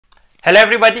Hello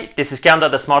everybody, this is Kian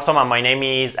the Smart Home and my name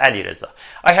is Alireza.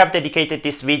 I have dedicated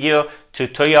this video to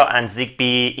Tuya and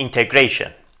Zigbee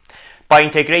integration. By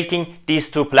integrating these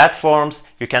two platforms,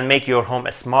 you can make your home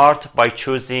smart by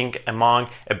choosing among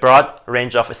a broad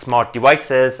range of smart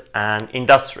devices and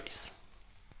industries.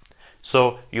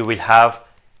 So you will have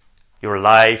your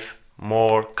life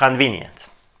more convenient.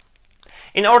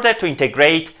 In order to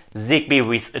integrate Zigbee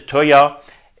with Tuya,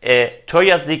 a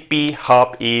Tuya Zigbee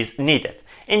hub is needed.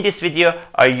 In this video,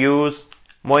 I use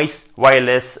Moist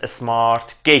Wireless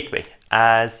Smart Gateway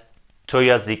as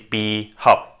Tuya Zigbee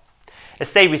hub.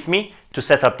 Stay with me to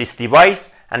set up this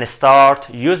device and start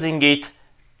using it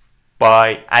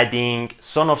by adding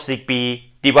Sonoff Zigbee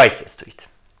devices to it.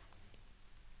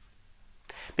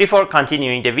 Before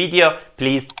continuing the video,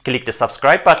 please click the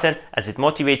subscribe button as it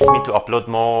motivates me to upload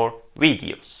more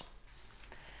videos.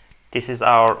 This is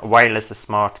our wireless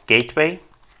smart gateway.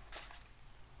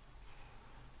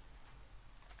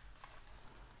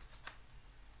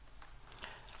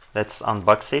 Let's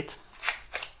unbox it.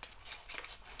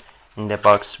 In the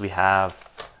box we have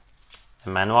a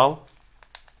manual,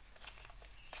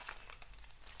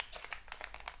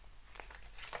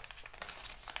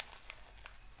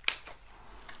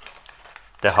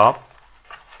 the hub,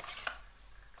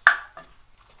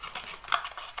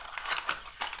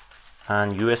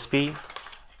 and USB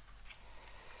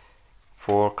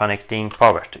for connecting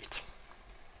power to it.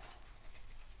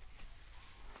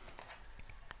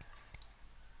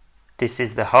 This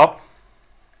is the hub.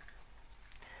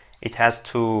 It has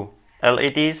two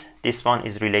LEDs. This one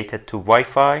is related to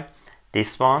Wi-Fi.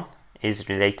 This one is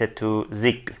related to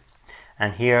Zigbee.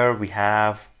 And here we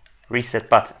have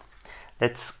reset button.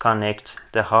 Let's connect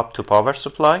the hub to power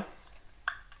supply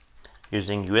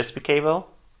using USB cable.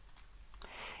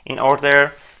 In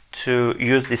order to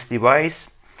use this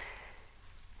device,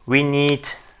 we need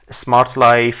a Smart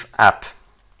Life app.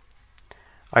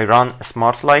 I run a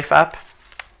Smart Life app.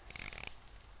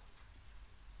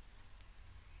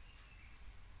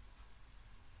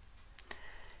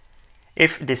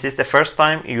 If this is the first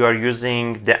time you are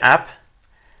using the app,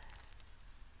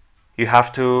 you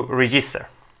have to register.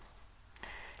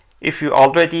 If you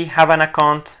already have an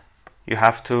account, you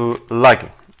have to log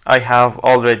in. I have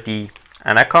already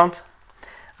an account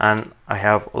and I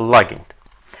have logged in.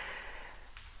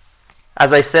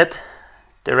 As I said,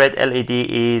 the red LED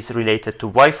is related to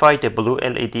Wi-Fi, the blue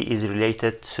LED is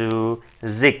related to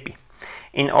Zigbee.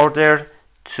 In order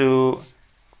to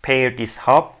pair this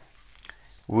hub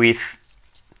with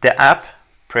the app,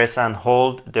 press and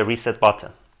hold the reset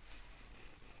button.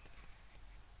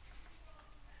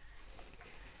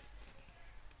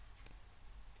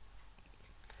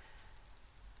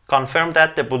 Confirm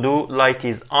that the blue light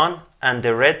is on and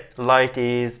the red light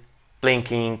is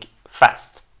blinking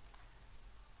fast.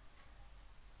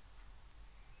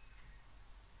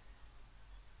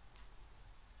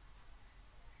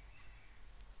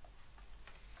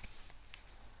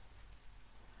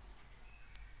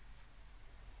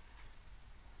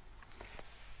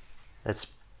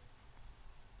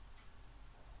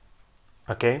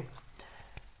 Okay,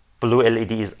 blue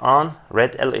LED is on,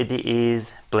 red LED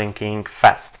is blinking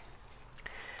fast.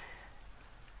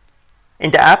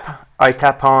 In the app, I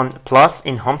tap on plus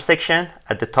in home section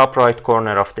at the top right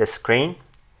corner of the screen.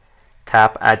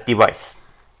 Tap add device.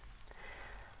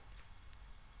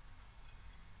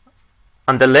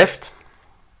 On the left,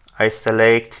 I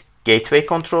select gateway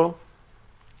control.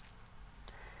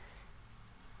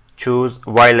 Choose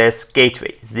wireless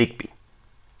gateway Zigbee.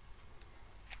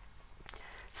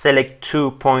 Select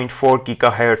 2.4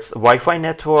 GHz Wi-Fi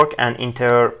network and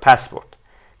enter password.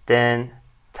 Then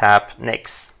tap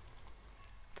next.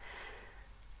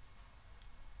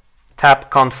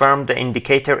 Tap confirm the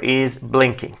indicator is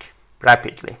blinking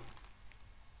rapidly.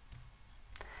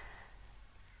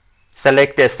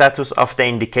 Select the status of the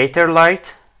indicator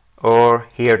light or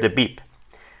hear the beep.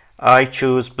 I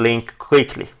choose blink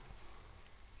quickly.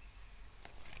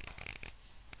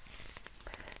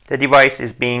 The device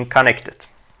is being connected.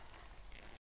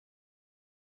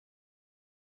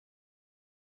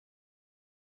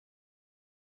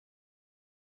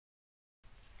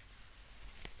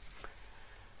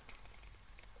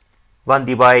 One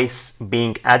device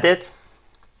being added,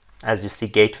 as you see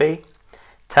gateway.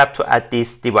 Tap to add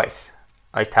this device.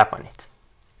 I tap on it.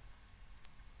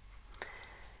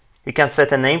 You can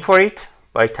set a name for it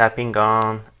by tapping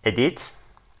on edit.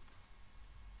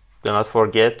 Do not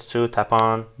forget to tap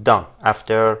on done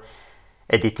after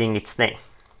editing its name.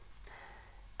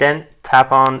 Then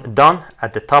tap on done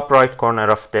at the top right corner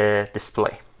of the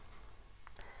display.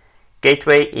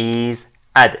 Gateway is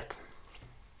added.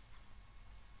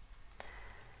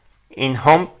 In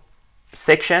home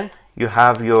section, you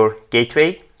have your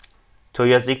gateway,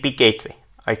 Tuya Zigbee gateway.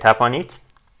 I tap on it.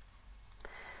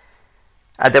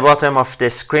 At the bottom of the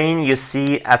screen, you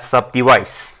see Add Sub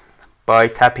Device. By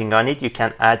tapping on it, you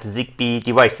can add Zigbee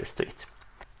devices to it.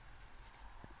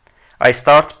 I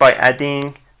start by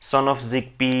adding Sonoff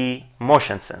Zigbee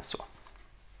motion sensor.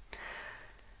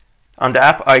 On the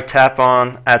app, I tap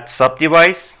on Add Sub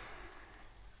Device.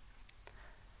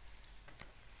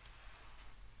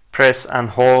 Press and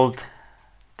hold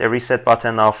the reset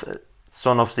button of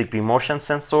Sonoff Zigbee motion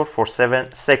sensor for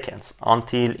 7 seconds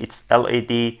until its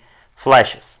LED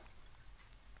flashes.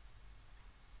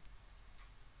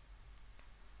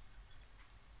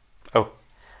 Oh,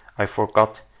 I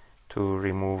forgot to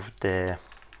remove the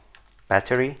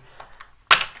battery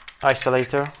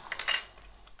isolator.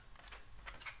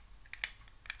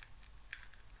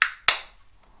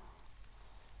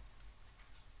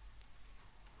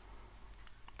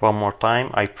 One more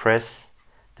time, I press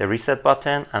the reset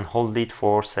button and hold it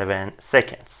for 7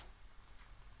 seconds.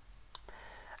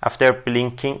 After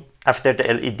blinking, after the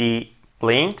LED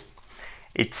blinks,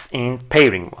 it's in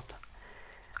pairing mode.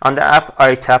 On the app,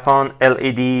 I tap on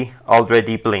LED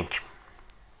already blink.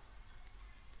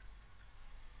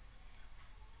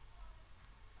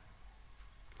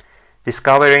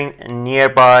 Discovering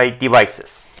nearby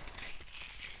devices.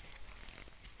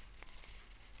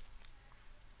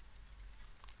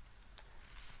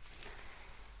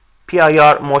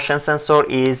 PIR motion sensor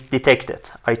is detected.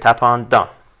 I tap on Done.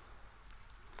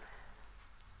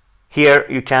 Here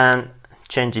you can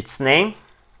change its name.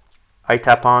 I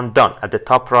tap on Done at the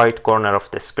top right corner of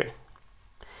the screen.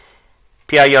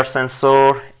 PIR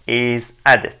sensor is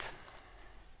added.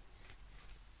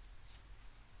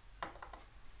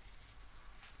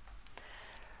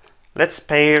 Let's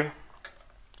pair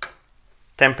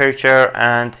temperature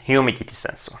and humidity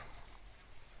sensor.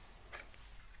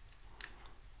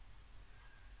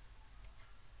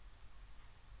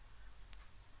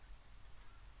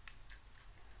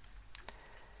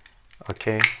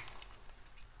 Okay.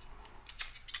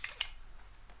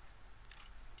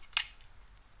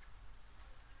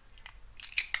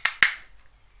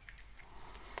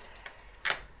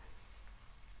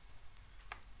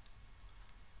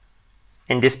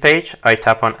 In this page, I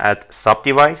tap on Add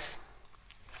Sub-Device.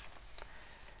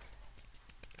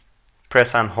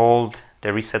 Press and hold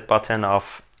the reset button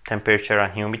of temperature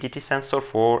and humidity sensor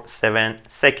for 7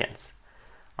 seconds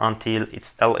until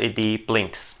its LED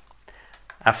blinks.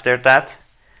 After that,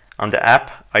 on the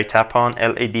app, I tap on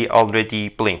LED already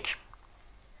blink.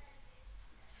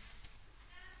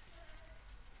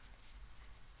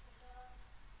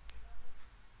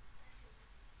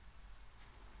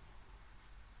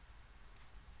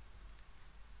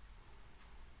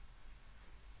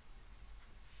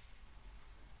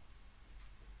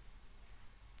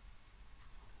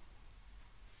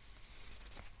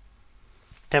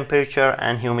 Temperature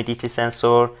and humidity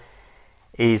sensor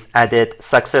is added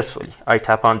successfully. I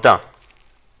tap on Done.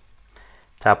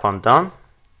 Tap on Done.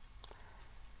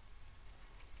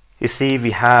 You see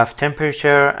we have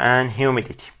temperature and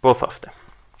humidity, both of them.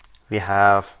 We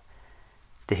have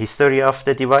the history of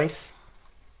the device,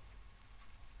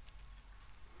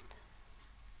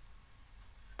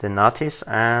 the notice,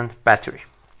 and battery.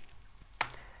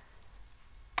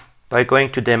 By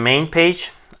going to the main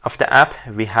page of the app,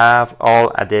 we have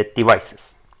all added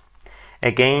devices.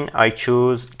 Again, I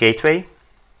choose Gateway.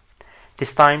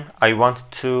 This time I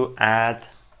want to add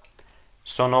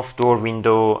Sonoff door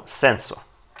window sensor.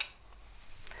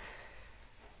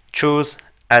 Choose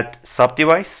Add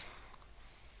Sub-Device.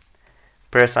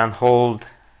 Press and hold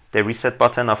the reset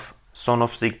button of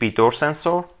Sonoff Zigbee door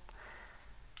sensor,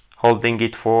 holding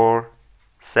it for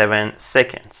 7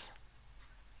 seconds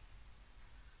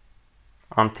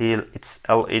until its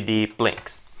LED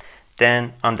blinks.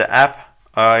 Then on the app,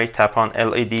 I tap on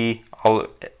LED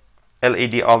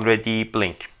already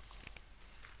blink.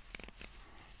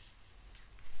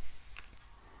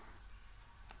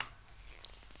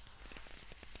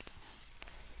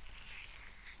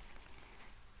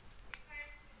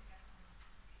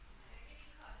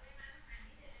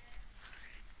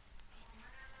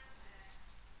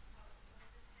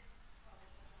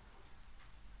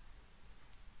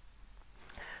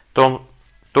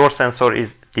 Door sensor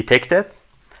is detected.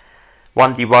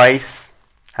 One device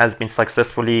has been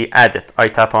successfully added. I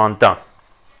tap on Done.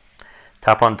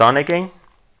 Tap on Done again.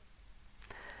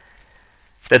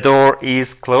 The door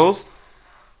is closed.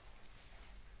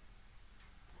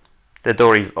 The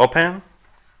door is open.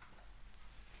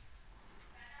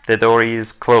 The door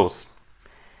is closed.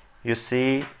 You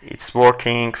see it's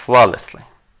working flawlessly.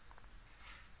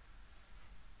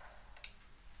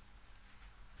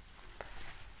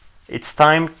 it's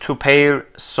time to pair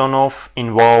Sonoff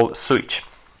in-wall switch.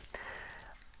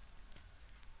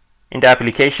 In the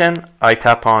application, I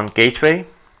tap on Gateway.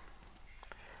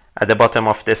 At the bottom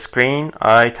of the screen,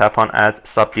 I tap on Add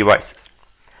Sub-Devices.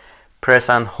 Press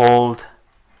and hold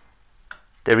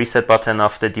the reset button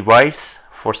of the device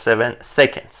for 7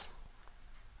 seconds.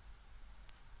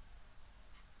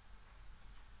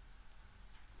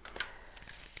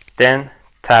 Then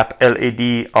tap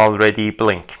LED already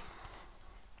blink.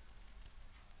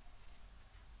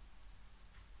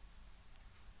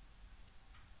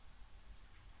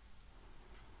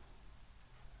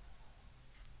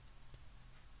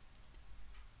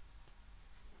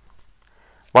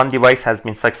 One device has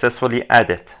been successfully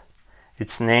added.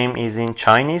 Its name is in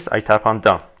Chinese. I tap on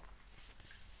Done.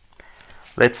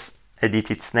 Let's edit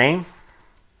its name.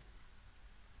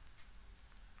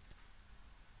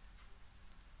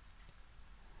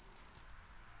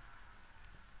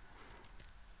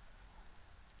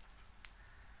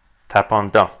 Tap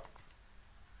on Done.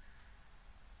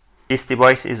 This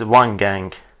device is one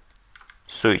gang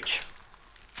switch,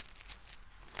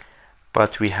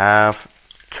 but we have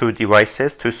two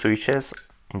switches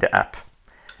in the app.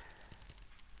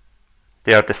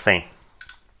 They are the same.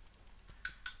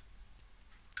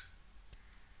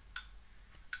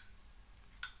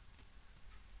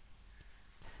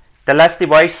 The last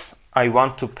device I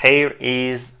want to pair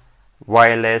is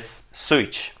wireless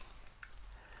switch.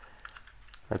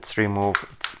 Let's remove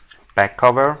its back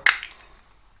cover.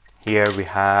 Here we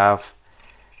have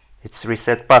its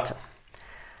reset button.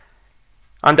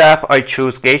 On the app, I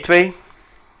choose Gateway,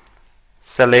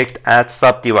 select Add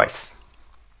Sub-Device.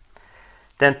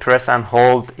 Then press and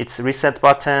hold its reset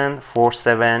button for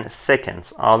 7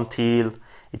 seconds until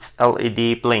its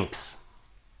LED blinks.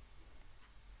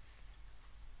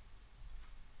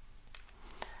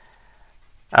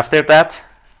 After that,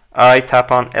 I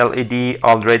tap on LED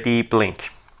already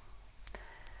blink.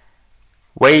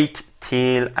 Wait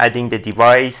till adding the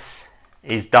device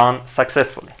is done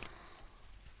successfully.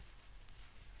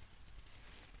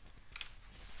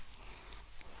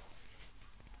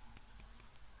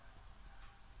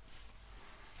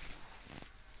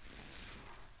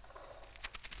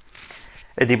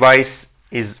 A device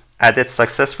is added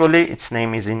successfully. Its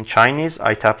name is in Chinese.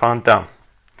 I tap on Done.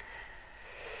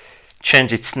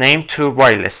 Change its name to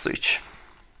wireless switch.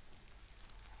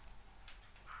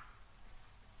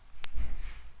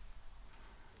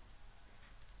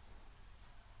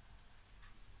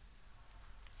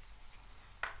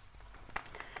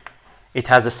 It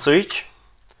has a switch.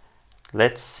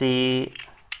 Let's see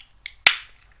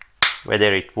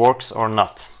whether it works or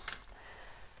not.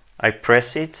 I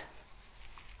press it.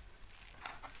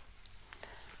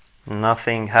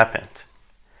 Nothing happened.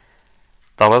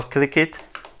 Double click it.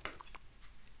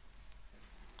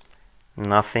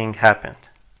 Nothing happened.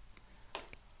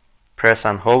 Press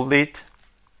and hold it.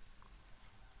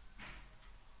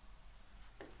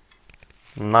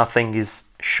 Nothing is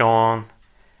shown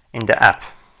in the app.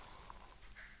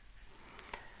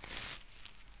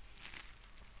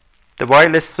 The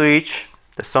wireless switch,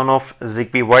 the Sonoff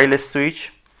Zigbee wireless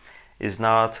switch, is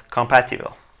not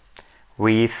compatible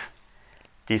with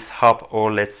this hub,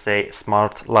 or let's say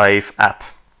Smart Life app.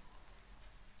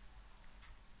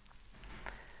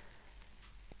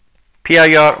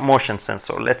 PIR motion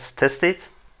sensor, let's test it.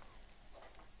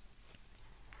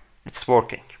 It's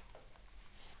working.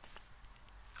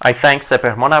 I thank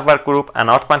Seper Monawar Group and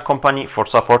Artman Company for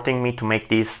supporting me to make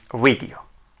this video.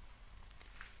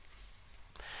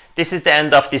 This is the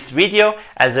end of this video.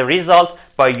 As a result,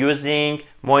 by using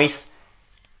Moist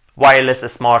Wireless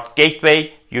Smart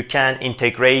Gateway, you can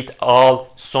integrate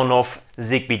all Sonoff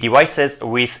Zigbee devices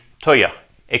with Tuya,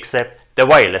 except the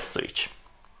wireless switch.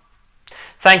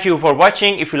 Thank you for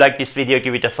watching. If you like this video,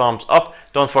 give it a thumbs up.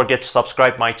 Don't forget to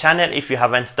subscribe my channel if you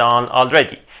haven't done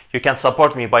already. You can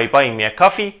support me by buying me a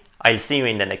coffee. I'll see you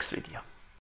in the next video.